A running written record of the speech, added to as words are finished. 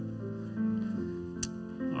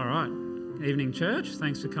All right. Evening, church.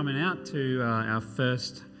 Thanks for coming out to our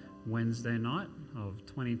first Wednesday night of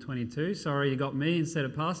 2022. Sorry you got me instead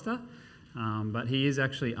of Pastor, but he is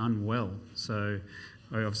actually unwell. So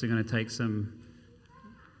we're obviously going to take some...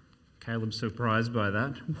 Caleb's surprised by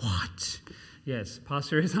that. What? Yes,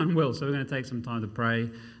 Pastor is unwell, so we're going to take some time to pray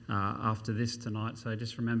after this tonight. So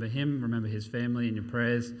just remember him, remember his family in your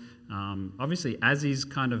prayers. Obviously, Azzy's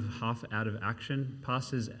kind of half out of action.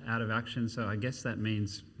 Pastor's out of action, so I guess that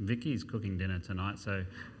means Vicky's cooking dinner tonight, so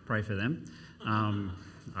pray for them.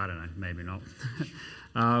 I don't know, maybe not.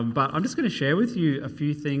 But I'm just going to share with you a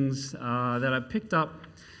few things that I picked up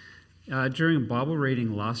during a Bible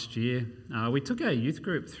reading last year. We took our youth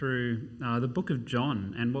group through the book of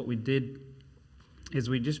John, and what we did is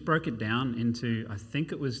we just broke it down into, I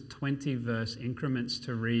think it was 20 verse increments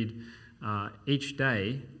to read each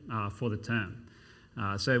day for the term.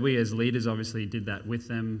 So we as leaders obviously did that with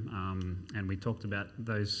them, and we talked about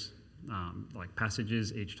those like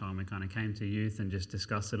passages each time we kind of came to youth and just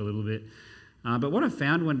discussed it a little bit. But what I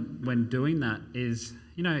found when doing that is,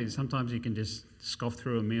 you know, sometimes you can just scoff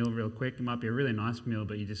through a meal real quick. It might be a really nice meal,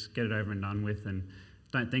 but you just get it over and done with and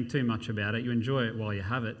don't think too much about it. You enjoy it while you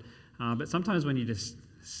have it. But sometimes when you just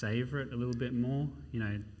savor it a little bit more, you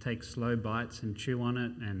know, take slow bites and chew on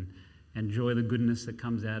it and enjoy the goodness that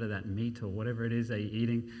comes out of that meat or whatever it is that you're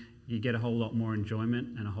eating, you get a whole lot more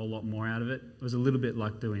enjoyment and a whole lot more out of it. It was a little bit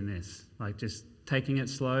like doing this, like just taking it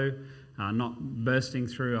slow, not bursting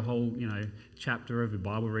through a whole, you know, chapter of a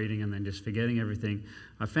Bible reading and then just forgetting everything.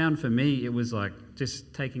 I found for me it was like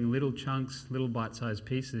just taking little chunks, little bite-sized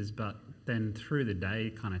pieces, but then through the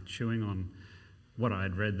day kind of chewing on what I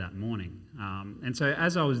had read that morning. And so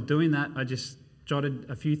as I was doing that, I just jotted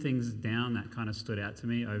a few things down that kind of stood out to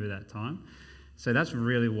me over that time. So that's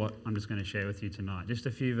really what I'm just going to share with you tonight. Just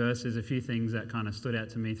a few verses, a few things that kind of stood out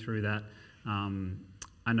to me through that.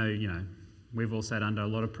 I know, you know, we've all sat under a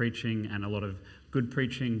lot of preaching, and a lot of good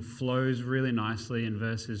preaching flows really nicely and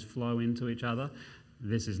verses flow into each other.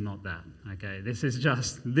 This is not that, okay? This is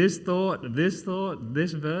just this thought, this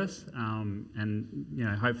verse, and, you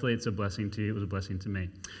know, hopefully it's a blessing to you. It was a blessing to me.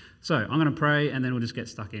 So I'm going to pray, and then we'll just get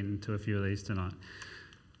stuck into a few of these tonight.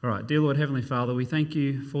 All right, dear Lord, Heavenly Father, we thank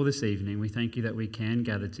you for this evening. We thank you that we can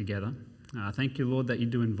gather together. Thank you, Lord, that you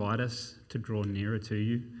do invite us to draw nearer to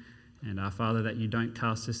you. And Father, that you don't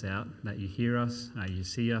cast us out, that you hear us, you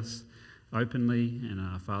see us openly.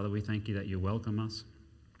 And Father, we thank you that you welcome us.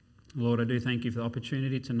 Lord, I do thank you for the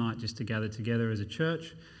opportunity tonight just to gather together as a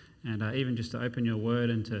church, and even just to open your word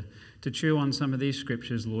and to chew on some of these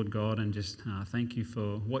scriptures, Lord God, and just thank you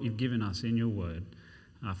for what you've given us in your word.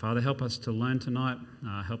 Father, help us to learn tonight,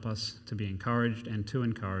 help us to be encouraged and to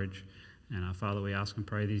encourage. And Father, we ask and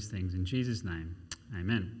pray these things in Jesus' name.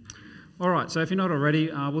 Amen. All right, so if you're not already,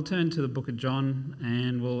 we'll turn to the book of John,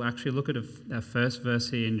 and we'll actually look at our first verse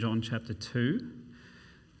here in John chapter 2.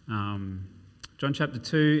 John chapter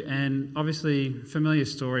 2, and obviously familiar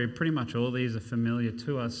story. Pretty much all these are familiar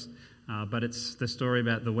to us, but it's the story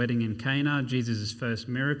about the wedding in Cana, Jesus' first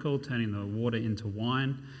miracle, turning the water into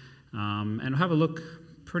wine. And we'll have a look,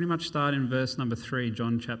 pretty much start in verse number 3,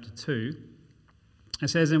 John chapter 2. It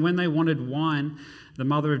says, "And when they wanted wine, the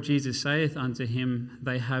mother of Jesus saith unto him,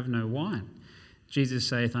 They have no wine. Jesus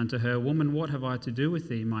saith unto her, Woman, what have I to do with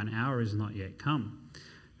thee? Mine hour is not yet come.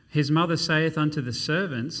 His mother saith unto the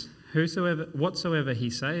servants, Whatsoever he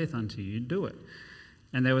saith unto you, do it.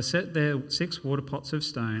 And there were set there 6 water pots of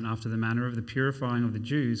stone, after the manner of the purifying of the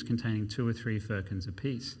Jews, containing 2 or 3 firkins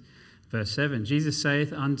apiece. Verse 7, Jesus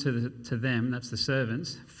saith unto them," that's the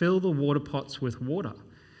servants, "Fill the water pots with water.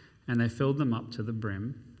 And they filled them up to the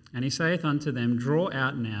brim. And he saith unto them, Draw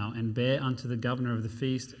out now, and bear unto the governor of the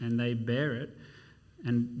feast. And they bare it.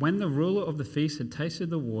 And when the ruler of the feast had tasted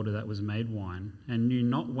the water that was made wine, and knew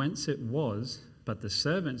not whence it was, but the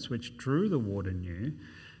servants which drew the water knew,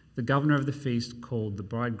 the governor of the feast called the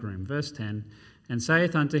bridegroom." Verse 10, "And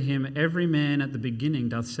saith unto him, Every man at the beginning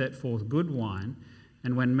doth set forth good wine,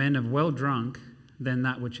 and when men have well drunk, then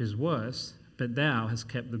that which is worse, but thou hast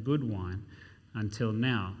kept the good wine until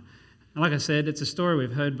now." And like I said, it's a story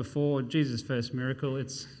we've heard before. Jesus' first miracle,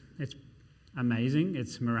 it's amazing,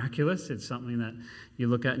 it's miraculous, it's something that you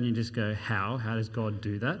look at and you just go, how does God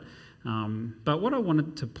do that? But what I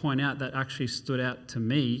wanted to point out that actually stood out to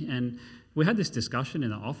me, and we had this discussion in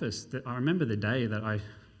the office, that I remember the day that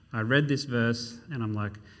I read this verse and I'm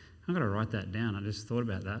like, I've got to write that down. I just thought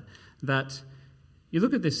about that you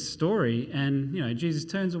look at this story and, you know, Jesus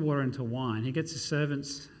turns the water into wine. He gets the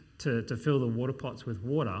servants to fill the water pots with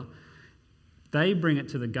water. They bring it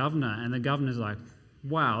to the governor, and the governor's like,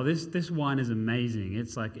 wow, this wine is amazing.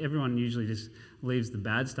 It's like everyone usually just leaves the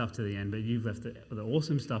bad stuff to the end, but you've left the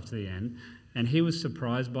awesome stuff to the end. And he was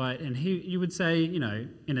surprised by it. And you would say,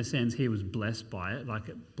 in a sense, he was blessed by it, like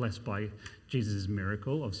blessed by Jesus'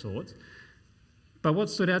 miracle of sorts. But what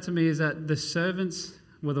stood out to me is that the servants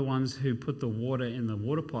were the ones who put the water in the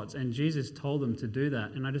water pots, and Jesus told them to do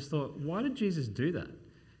that. And I just thought, why did Jesus do that?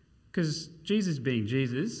 Because Jesus being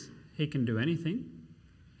Jesus, he can do anything.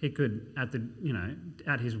 He could,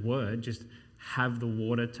 at his word, just have the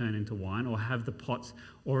water turn into wine or have the pots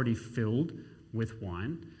already filled with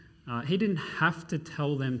wine. He didn't have to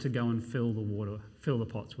tell them to go and fill the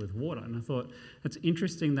pots with water. And I thought, it's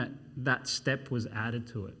interesting that step was added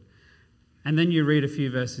to it. And then you read a few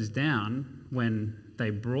verses down, when they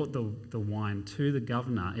brought the wine to the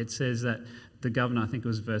governor, it says that the governor, I think it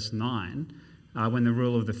was verse 9, when the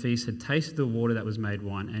ruler of the feast had tasted the water that was made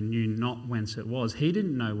wine and knew not whence it was, he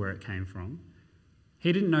didn't know where it came from.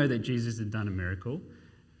 He didn't know that Jesus had done a miracle.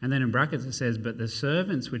 And then in brackets it says, but the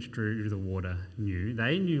servants which drew the water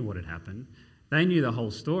they knew what had happened. They knew the whole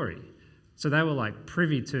story. So they were like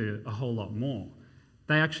privy to a whole lot more.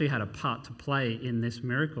 They actually had a part to play in this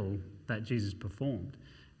miracle that Jesus performed.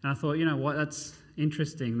 And I thought, you know what, that's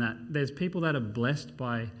interesting that there's people that are blessed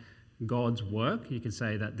by God's work. You could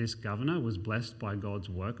say that this governor was blessed by God's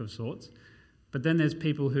work of sorts. But then there's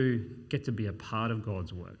people who get to be a part of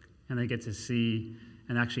God's work, and they get to see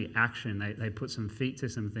and actually action. They put some feet to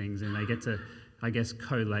some things, and they get to, I guess,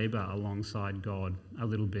 co-labor alongside God a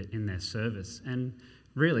little bit in their service. And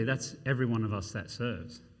really, that's every one of us that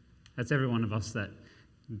serves. That's every one of us that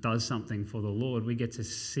does something for the Lord. We get to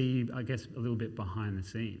see, I guess, a little bit behind the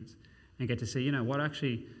scenes and get to see, what I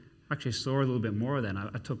actually saw a little bit more of that.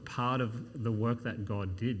 I took part of the work that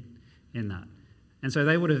God did in that. And so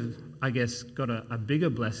they would have, I guess, got a bigger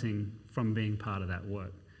blessing from being part of that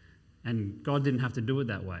work. And God didn't have to do it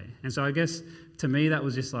that way. And so I guess to me that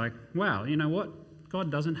was just like, wow, you know what? God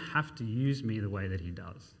doesn't have to use me the way that he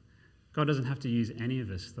does. God doesn't have to use any of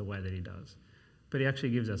us the way that he does. But he actually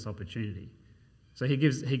gives us opportunity. So he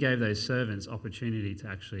gave those servants opportunity to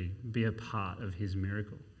actually be a part of his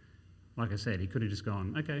miracle. Like I said, he could have just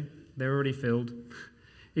gone, okay, they're already filled.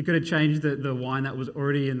 He could have changed the wine that was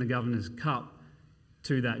already in the governor's cup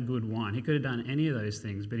to that good wine. He could have done any of those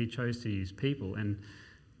things, but he chose to use people. And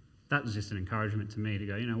that was just an encouragement to me to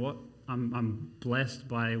go, you know what, I'm blessed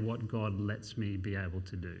by what God lets me be able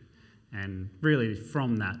to do. And really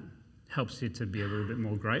from that helps you to be a little bit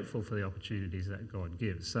more grateful for the opportunities that God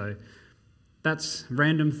gives. So that's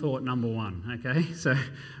random thought number one, okay? So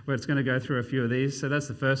we're just going to go through a few of these. So that's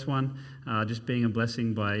the first one, just being a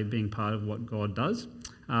blessing by being part of what God does.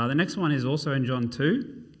 The next one is also in John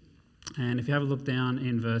 2. And if you have a look down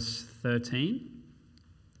in verse 13,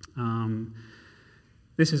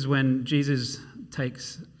 this is when Jesus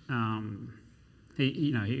takes,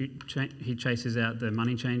 he chases out the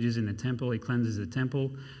money changers in the temple. He cleanses the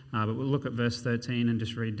temple. But we'll look at verse 13 and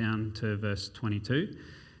just read down to verse 22.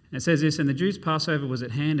 And it says this, and the Jews' Passover was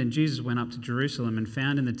at hand, and Jesus went up to Jerusalem and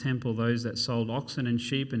found in the temple those that sold oxen and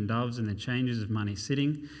sheep and doves and the changers of money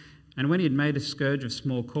sitting. And when he had made a scourge of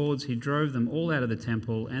small cords, he drove them all out of the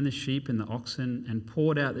temple, and the sheep and the oxen, and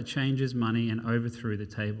poured out the changers' money and overthrew the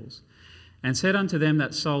tables. And said unto them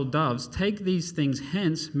that sold doves, take these things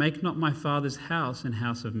hence, make not my Father's house an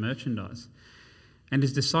house of merchandise. And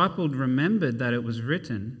his disciples remembered that it was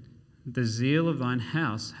written, the zeal of thine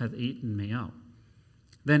house hath eaten me up.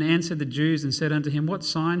 Then answered the Jews and said unto him, what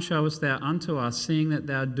sign showest thou unto us, seeing that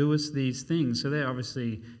thou doest these things? So they're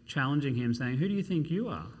obviously challenging him, saying, who do you think you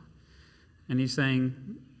are? And he's saying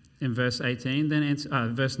in verse 19,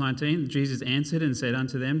 Jesus answered and said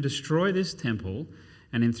unto them, destroy this temple,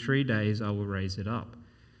 and in 3 days I will raise it up.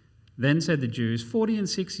 Then said the Jews,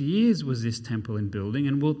 46 years was this temple in building,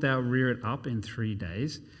 and wilt thou rear it up in 3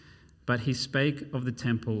 days? But he spake of the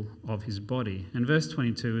temple of his body. And verse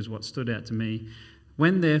 22 is what stood out to me.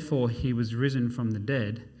 When therefore he was risen from the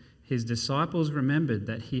dead, his disciples remembered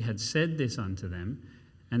that he had said this unto them,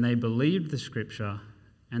 and they believed the scripture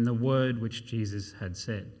and the word which Jesus had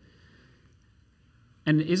said.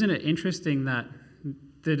 And isn't it interesting that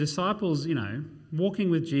the disciples, walking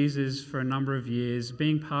with Jesus for a number of years,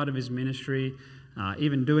 being part of his ministry,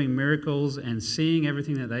 even doing miracles and seeing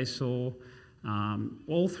everything that they saw,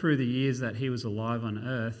 all through the years that he was alive on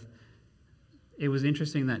earth, it was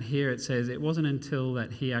interesting that here it says it wasn't until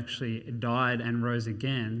that he actually died and rose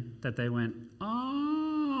again that they went,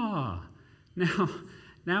 now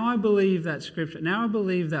I believe that scripture. Now I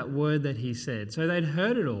believe that word that he said. So they'd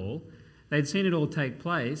heard it all. They'd seen it all take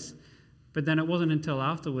place. But then it wasn't until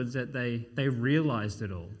afterwards that they realized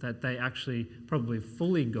it all, that they actually probably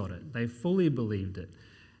fully got it. They fully believed it.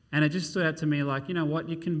 And it just stood out to me like, you know what,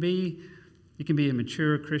 you can be a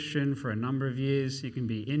mature Christian for a number of years. You can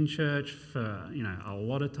be in church for, you know, a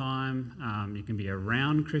lot of time. You can be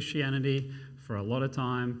around Christianity for a lot of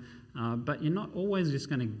time. But you're not always just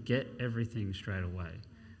going to get everything straight away.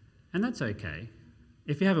 And that's okay.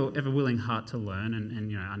 If you have a willing heart to learn and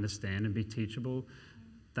you know, understand and be teachable,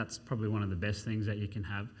 that's probably one of the best things that you can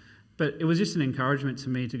have. But it was just an encouragement to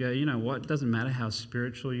me to go, you know what, it doesn't matter how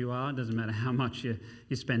spiritual you are, it doesn't matter how much you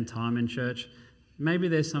spend time in church. Maybe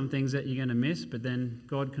there's some things that you're going to miss, but then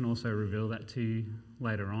God can also reveal that to you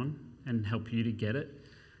later on and help you to get it.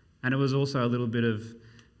 And it was also a little bit of,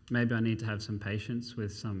 maybe I need to have some patience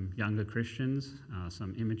with some younger Christians,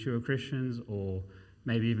 some immature Christians, or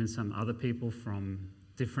maybe even some other people from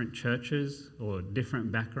different churches or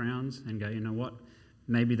different backgrounds, and go, you know what,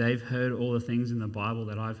 maybe they've heard all the things in the Bible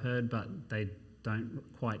that I've heard, but they don't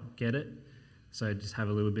quite get it. So just have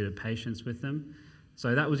a little bit of patience with them.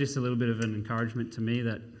 So that was just a little bit of an encouragement to me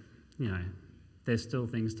that, you know, there's still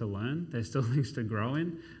things to learn. There's still things to grow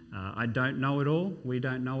in. I don't know it all. We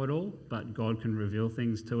don't know it all, but God can reveal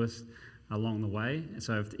things to us along the way.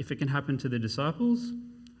 So if it can happen to the disciples,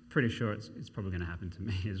 pretty sure it's probably going to happen to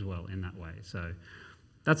me as well in that way. So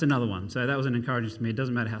that's another one. So that was an encouragement to me. It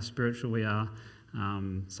doesn't matter how spiritual we are.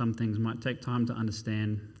 Some things might take time to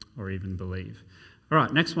understand or even believe. All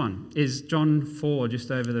right, next one is John 4,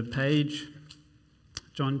 just over the page.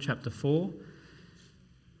 John chapter 4.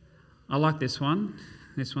 I like this one.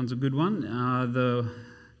 This one's a good one.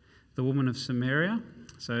 The woman of Samaria.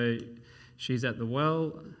 So she's at the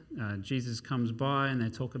well. Jesus comes by and they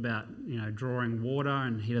talk about, you know, drawing water,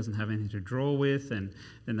 and he doesn't have anything to draw with. And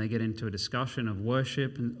then they get into a discussion of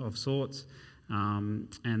worship and of sorts. And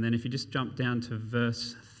then if you just jump down to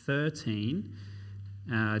verse 13,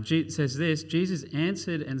 it says this: Jesus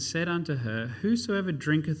answered and said unto her, whosoever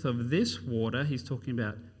drinketh of this water, he's talking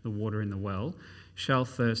about the water in the well, shall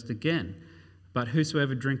thirst again. But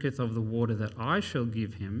whosoever drinketh of the water that I shall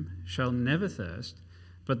give him shall never thirst,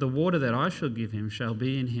 but the water that I shall give him shall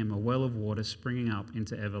be in him a well of water springing up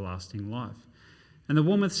into everlasting life. And the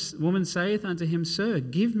woman saith unto him, Sir,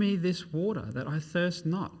 give me this water, that I thirst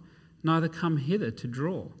not, neither come hither to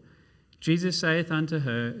draw. Jesus saith unto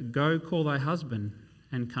her, Go call thy husband,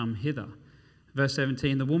 and come hither. Verse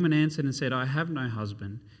 17, the woman answered and said, I have no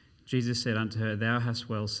husband. Jesus said unto her, Thou hast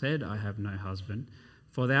well said, I have no husband.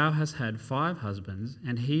 For thou hast had 5 husbands,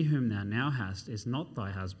 and he whom thou now hast is not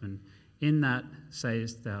thy husband. In that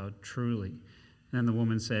sayest thou truly. And then the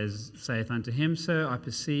woman saith unto him, Sir, I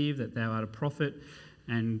perceive that thou art a prophet.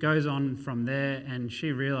 And goes on from there, and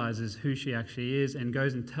she realizes who she actually is and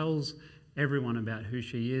goes and tells everyone about who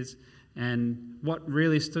she is. And what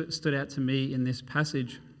really stood out to me in this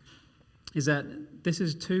passage is that this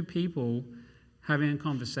is 2 people having a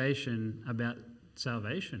conversation about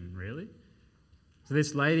salvation, really. So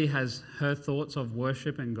this lady has her thoughts of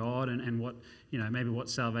worship and God and what, you know, maybe what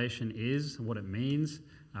salvation is, what it means,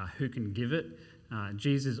 who can give it.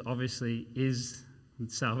 Jesus obviously is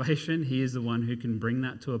salvation. He is the one who can bring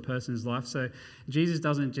that to a person's life. So Jesus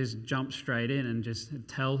doesn't just jump straight in and just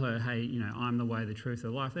tell her, hey, you know, I'm the way, the truth, the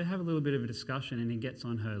life. They have a little bit of a discussion and he gets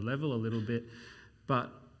on her level a little bit. But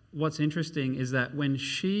what's interesting is that when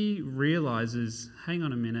she realizes, hang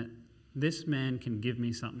on a minute, this man can give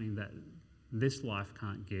me something that this life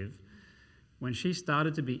can't give. When she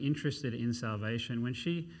started to be interested in salvation, when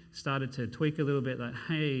she started to tweak a little bit like,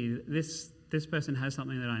 hey, this person has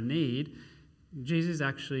something that I need, Jesus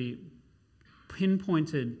actually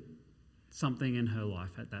pinpointed something in her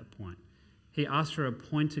life at that point. He asked her a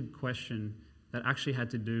pointed question that actually had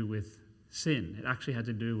to do with sin. It actually had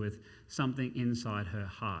to do with something inside her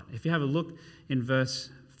heart. If you have a look in verse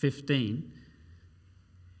 15,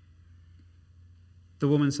 the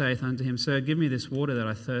woman saith unto him, Sir, give me this water that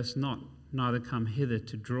I thirst not, neither come hither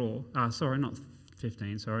to draw. Not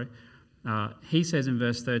 15, sorry. He says in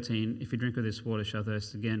verse 13, If you drink of this water, shall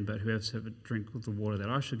thirst again, but whoever drink of the water that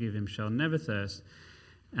I shall give him shall never thirst.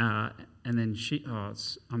 And then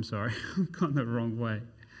I'm sorry, I've gone the wrong way.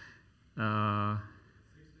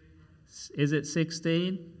 Is it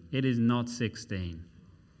 16? It is not 16.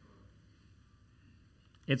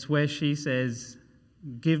 It's where she says,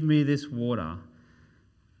 give me this water.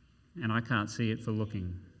 And I can't see it for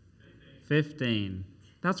looking. 15.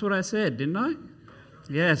 That's what I said, didn't I?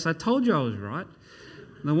 Yes, I told you I was right.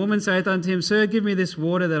 The woman saith unto him, Sir, give me this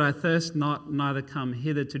water that I thirst not, neither come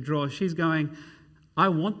hither to draw. She's going, I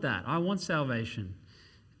want that. I want salvation.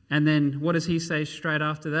 And then what does he say straight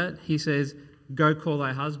after that? He says, Go call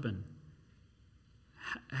thy husband.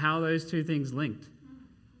 How are those two things linked?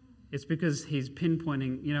 It's because he's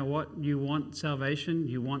pinpointing, you know what, you want salvation,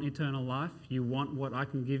 you want eternal life, you want what I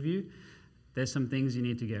can give you. There's some things you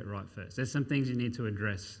need to get right first. There's some things you need to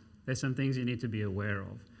address. There's some things you need to be aware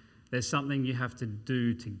of. There's something you have to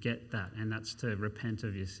do to get that, and that's to repent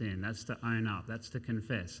of your sin. That's to own up. That's to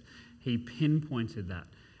confess. He pinpointed that.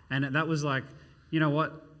 And that was like, you know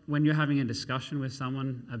what, when you're having a discussion with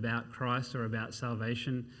someone about Christ or about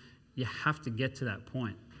salvation, you have to get to that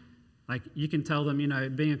point. Like, you can tell them, you know,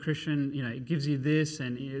 being a Christian, you know, it gives you this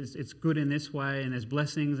and it's good in this way and there's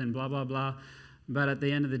blessings and blah, blah, blah. But at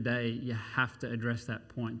the end of the day, you have to address that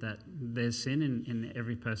point that there's sin in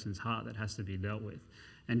every person's heart that has to be dealt with.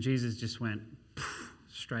 And Jesus just went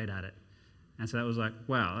straight at it. And so that was like,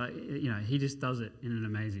 wow, you know, he just does it in an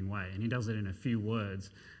amazing way. And he does it in a few words.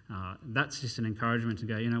 That's just an encouragement to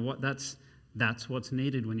go, you know what, that's what's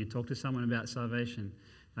needed when you talk to someone about salvation.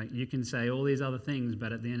 Like, you can say all these other things,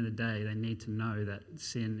 but at the end of the day, they need to know that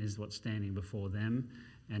sin is what's standing before them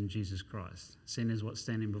and Jesus Christ. Sin is what's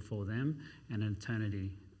standing before them and an eternity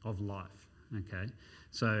of life. Okay,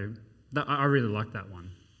 so I really like that one.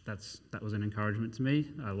 That was an encouragement to me.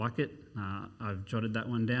 I like it. I've jotted that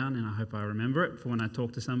one down, and I hope I remember it for when I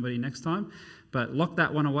talk to somebody next time. But lock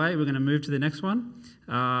that one away. We're going to move to the next one.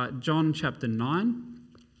 John chapter 9.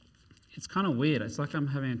 It's kind of weird. It's like I'm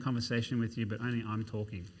having a conversation with you, but only I'm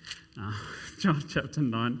talking. John chapter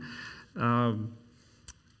 9.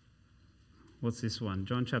 What's this one?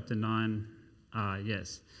 John chapter 9.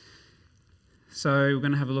 Yes. So we're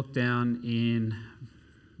going to have a look down in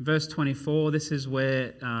verse 24. This is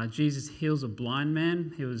where Jesus heals a blind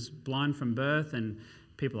man. He was blind from birth, and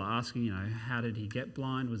people are asking, you know, how did he get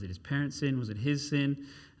blind? Was it his parents' sin? Was it his sin?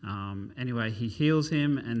 Anyway, he heals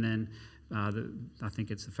him, and then I think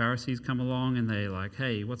it's the Pharisees come along and they're like,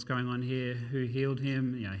 hey, what's going on here? Who healed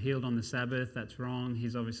him? You know, healed on the Sabbath, that's wrong.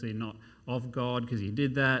 He's obviously not of God because he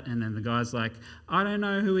did that. And then the guy's like, I don't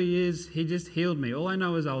know who he is. He just healed me. All I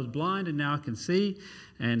know is I was blind and now I can see.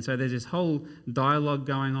 And so there's this whole dialogue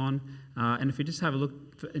going on. And if you just have a look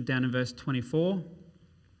down in verse 24,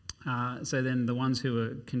 so then the ones who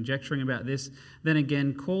were conjecturing about this, then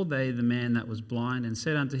again called they the man that was blind and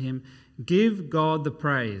said unto him, give God the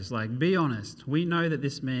praise. Like, be honest. We know that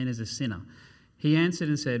this man is a sinner. He answered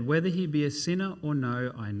and said, whether he be a sinner or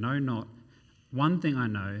no, I know not. One thing I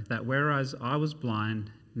know, that whereas I was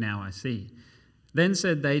blind, now I see. Then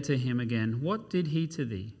said they to him again, what did he to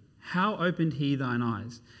thee? How opened he thine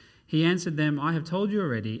eyes? He answered them, I have told you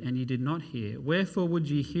already, and ye did not hear. Wherefore would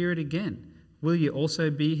ye hear it again? Will ye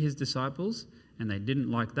also be his disciples? And they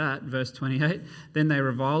didn't like that. Verse 28, then they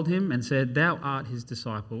reviled him and said, thou art his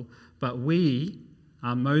disciple, but we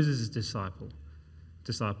are Moses'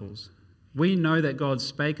 disciples. We know that God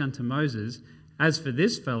spake unto Moses. As for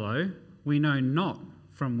this fellow, we know not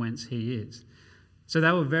from whence he is. So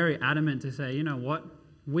they were very adamant to say, you know what?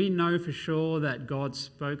 We know for sure that God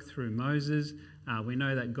spoke through Moses. We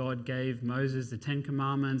know that God gave Moses the 10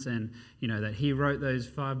 Commandments, and you know that he wrote those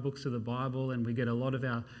 5 books of the Bible, and we get a lot of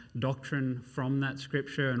our doctrine from that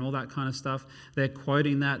scripture and all that kind of stuff. They're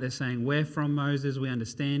quoting that. They're saying, we're from Moses. We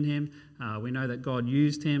understand him. We know that God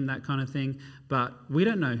used him, that kind of thing. But we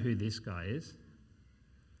don't know who this guy is.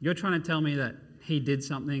 You're trying to tell me that he did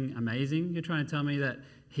something amazing. You're trying to tell me that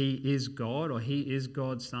he is God or he is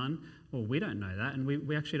God's son. Well, we don't know that, and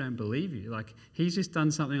we actually don't believe you. Like, he's just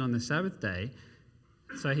done something on the Sabbath day.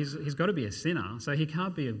 So he's got to be a sinner, so he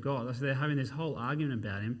can't be of God. So they're having this whole argument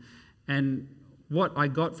about him. And what I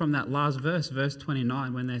got from that last verse, verse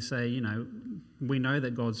 29, when they say, you know, we know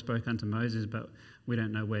that God spoke unto Moses, but we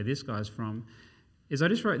don't know where this guy's from, is I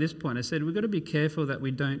just wrote this point. I said, we've got to be careful that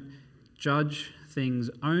we don't judge things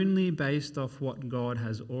only based off what God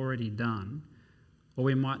has already done, or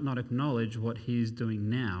we might not acknowledge what he is doing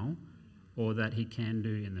now or that he can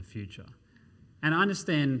do in the future. And I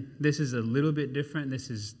understand this is a little bit different. This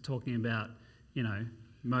is talking about, you know,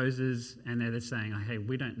 Moses, and they're saying, hey,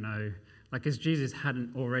 we don't know. Like, as Jesus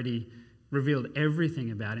hadn't already revealed everything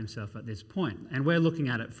about himself at this point. And we're looking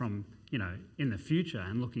at it from, you know, in the future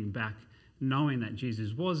and looking back, knowing that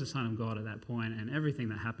Jesus was the Son of God at that point and everything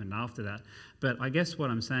that happened after that. But I guess what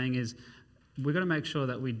I'm saying is we've got to make sure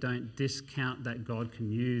that we don't discount that God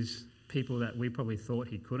can use people that we probably thought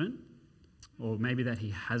he couldn't, or maybe that he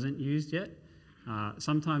hasn't used yet.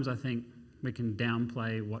 Sometimes I think we can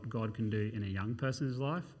downplay what God can do in a young person's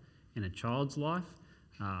life, in a child's life,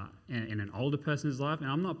 in an older person's life. And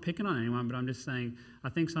I'm not picking on anyone, but I'm just saying I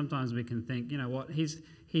think sometimes we can think, you know what, he's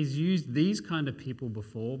used these kind of people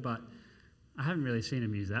before, but I haven't really seen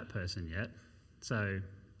him use that person yet. So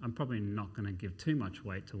I'm probably not going to give too much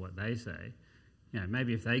weight to what they say.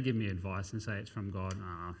 maybe if they give me advice and say it's from God,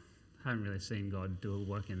 I haven't really seen God do a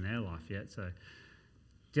work in their life yet. So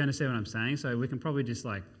do you understand what I'm saying? So we can probably just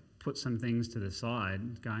put some things to the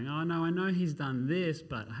side going, oh no, I know he's done this,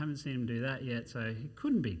 but I haven't seen him do that yet. So it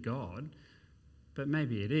couldn't be God, but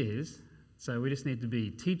maybe it is. So we just need to be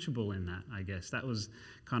teachable in that, I guess. That was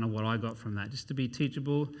kind of what I got from that, just to be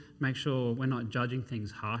teachable, make sure we're not judging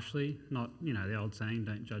things harshly, not, the old saying,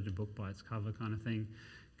 don't judge a book by its cover kind of thing,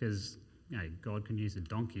 because God can use a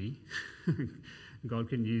donkey. God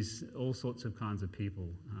can use all sorts of kinds of people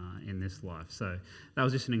in this life. So that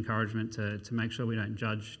was just an encouragement to make sure we don't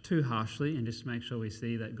judge too harshly and just make sure we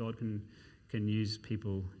see that God can use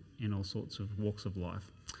people in all sorts of walks of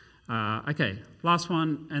life. Okay, last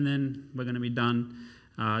one, and then we're going to be done.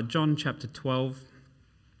 John chapter 12.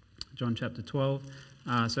 John chapter 12.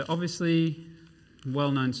 So obviously,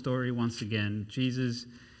 well-known story once again. Jesus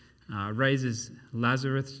raises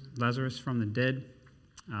Lazarus from the dead.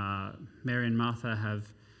 Mary and Martha have,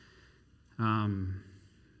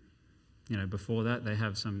 before that, they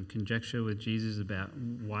have some conjecture with Jesus about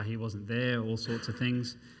why he wasn't there, all sorts of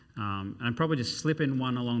things. And I'll probably just slip in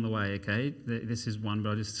one along the way, okay? This is one, but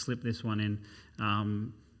I'll just slip this one in.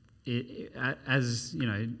 As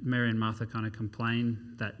Mary and Martha kind of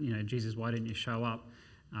complain that, Jesus, why didn't you show up?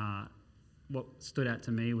 What stood out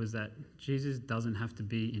to me was that Jesus doesn't have to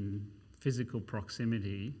be in physical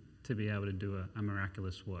proximity to be able to do a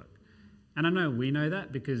miraculous work. And I know we know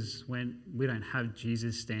that because when we don't have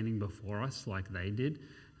Jesus standing before us like they did.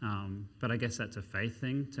 But I guess that's a faith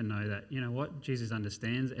thing to know that, Jesus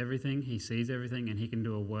understands everything, he sees everything, and he can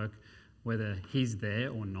do a work whether he's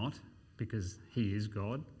there or not because he is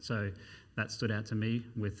God. So that stood out to me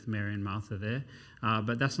with Mary and Martha there.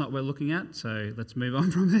 But that's not what we're looking at, so let's move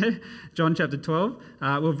on from there. John chapter 12.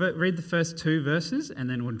 We'll read the first 2 verses and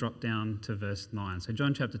then we'll drop down to verse 9. So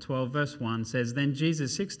John chapter 12, verse 1 says, Then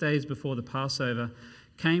Jesus, 6 days before the Passover,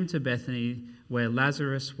 came to Bethany where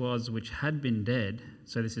Lazarus was, which had been dead.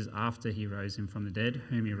 So this is after he rose him from the dead,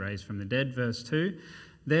 whom he raised from the dead. Verse 2,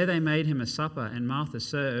 There they made him a supper, and Martha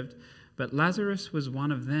served, but Lazarus was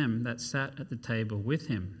one of them that sat at the table with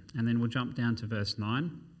him. And then we'll jump down to verse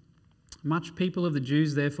 9. Much people of the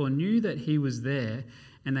Jews therefore knew that he was there,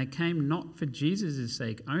 and they came not for Jesus'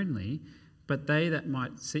 sake only, but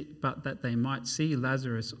that they might see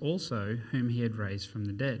Lazarus also, whom he had raised from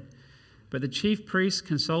the dead. But the chief priests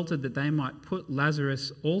consulted that they might put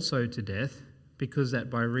Lazarus also to death, because that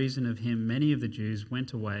by reason of him many of the Jews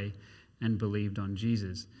went away and believed on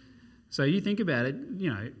Jesus. So you think about it,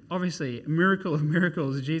 obviously, a miracle of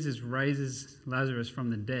miracles, Jesus raises Lazarus from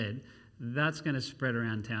the dead. That's going to spread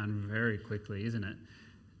around town very quickly, isn't it?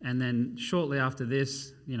 And then shortly after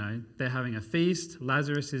this, they're having a feast.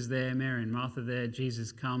 Lazarus is there, Mary and Martha there.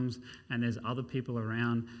 Jesus comes, and there's other people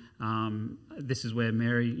around. This is where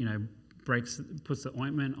Mary, puts the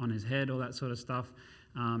ointment on his head, all that sort of stuff.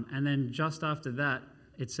 And then just after that,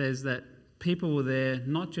 it says that people were there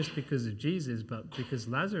not just because of Jesus, but because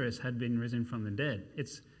Lazarus had been risen from the dead.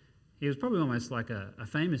 He was probably almost like a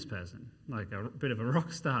famous person, like a bit of a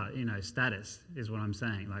rock star, status is what I'm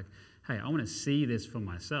saying. Like, hey, I want to see this for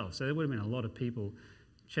myself. So there would have been a lot of people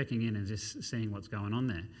checking in and just seeing what's going on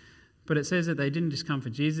there. But it says that they didn't just come for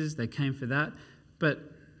Jesus, they came for that. But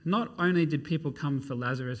not only did people come for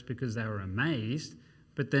Lazarus because they were amazed,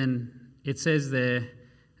 but then it says there,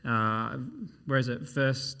 where is it?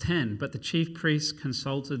 Verse 10, but the chief priests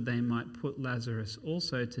consulted they might put Lazarus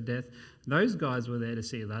also to death. Those guys were there to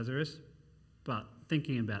see Lazarus, but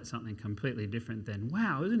thinking about something completely different than,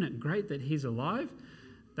 wow, isn't it great that he's alive?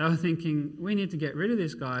 They were thinking, we need to get rid of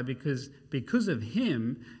this guy because of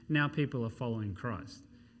him, now people are following Christ.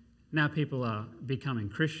 Now people are becoming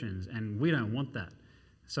Christians, and we don't want that.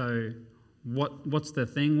 So what's the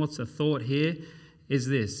thing? What's the thought here? Is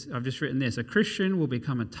this, I've just written this, a Christian will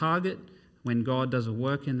become a target when God does a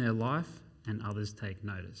work in their life and others take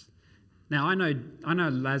notice. Now, I know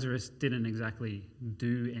Lazarus didn't exactly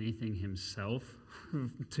do anything himself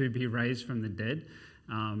to be raised from the dead,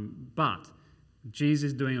 but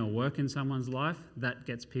Jesus doing a work in someone's life, that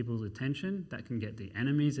gets people's attention, that can get the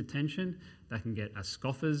enemy's attention, that can get a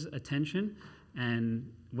scoffer's attention, and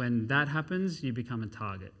when that happens, you become a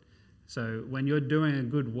target. So when you're doing a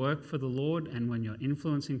good work for the Lord and when you're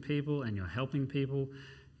influencing people and you're helping people,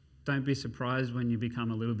 don't be surprised when you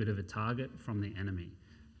become a little bit of a target from the enemy.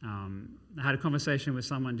 I had a conversation with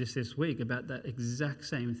someone just this week about that exact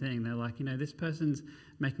same thing. They're like, this person's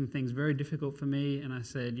making things very difficult for me. And I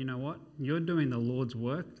said, you know what? You're doing the Lord's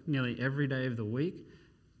work nearly every day of the week.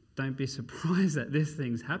 Don't be surprised that this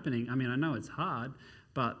thing's happening. I mean, I know it's hard,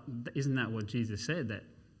 but isn't that what Jesus said? That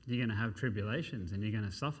you're going to have tribulations and you're going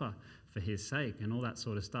to suffer for his sake and all that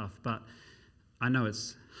sort of stuff. But I know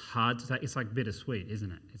it's hard to take. It's like bittersweet,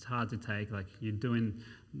 isn't it? It's hard to take. Like, you're doing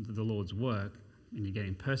the Lord's work and you're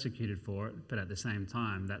getting persecuted for it, but at the same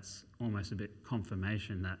time, that's almost a bit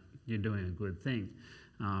confirmation that you're doing a good thing.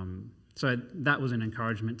 So that was an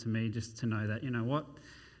encouragement to me, just to know that, you know what,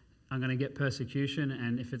 I'm going to get persecution,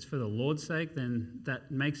 and if it's for the Lord's sake, then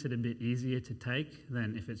that makes it a bit easier to take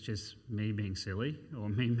than if it's just me being silly or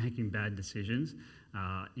me making bad decisions.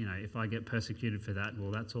 If I get persecuted for that,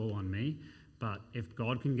 well, that's all on me. But if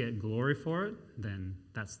God can get glory for it, then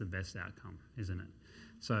that's the best outcome, isn't it?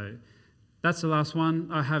 So that's the last one.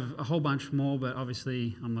 I have a whole bunch more, but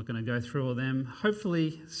obviously I'm not going to go through all of them.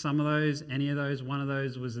 Hopefully some of those, any of those, one of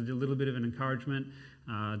those was a little bit of an encouragement,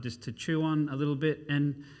 just to chew on a little bit.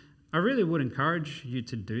 And I really would encourage you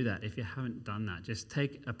to do that if you haven't done that. Just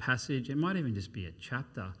take a passage. It might even just be a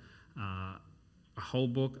chapter, a whole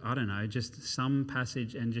book, I don't know, just some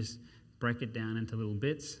passage, and just break it down into little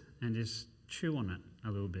bits and just chew on it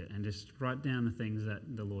a little bit and just write down the things that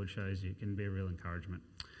the Lord shows you. It can be a real encouragement.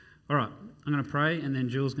 All right, I'm going to pray, and then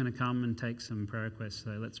Jill's going to come and take some prayer requests,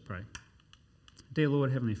 so let's pray. Dear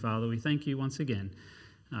Lord, Heavenly Father, we thank you once again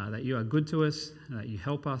that you are good to us, that you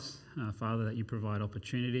help us, Father, that you provide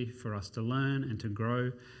opportunity for us to learn and to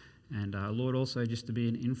grow, and Lord, also just to be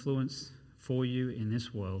an influence for you in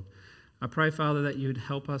this world. I pray, Father, that you would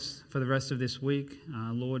help us for the rest of this week.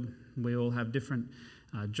 Lord, we all have different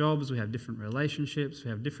jobs, we have different relationships, we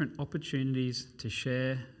have different opportunities to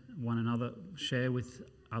share one another, share with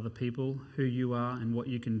other people who you are and what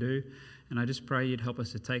you can do. And I just pray you'd help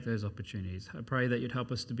us to take those opportunities. I pray that you'd help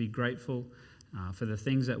us to be grateful for the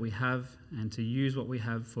things that we have and to use what we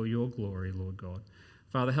have for your glory, Lord God.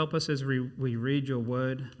 Father, help us as we read your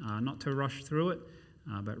word, not to rush through it,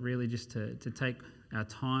 but really just to take our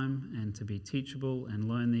time and to be teachable and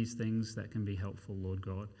learn these things that can be helpful, Lord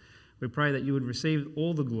God. We pray that you would receive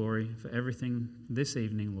all the glory for everything this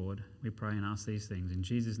evening, Lord. We pray and ask these things in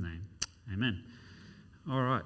Jesus' name. Amen. All right.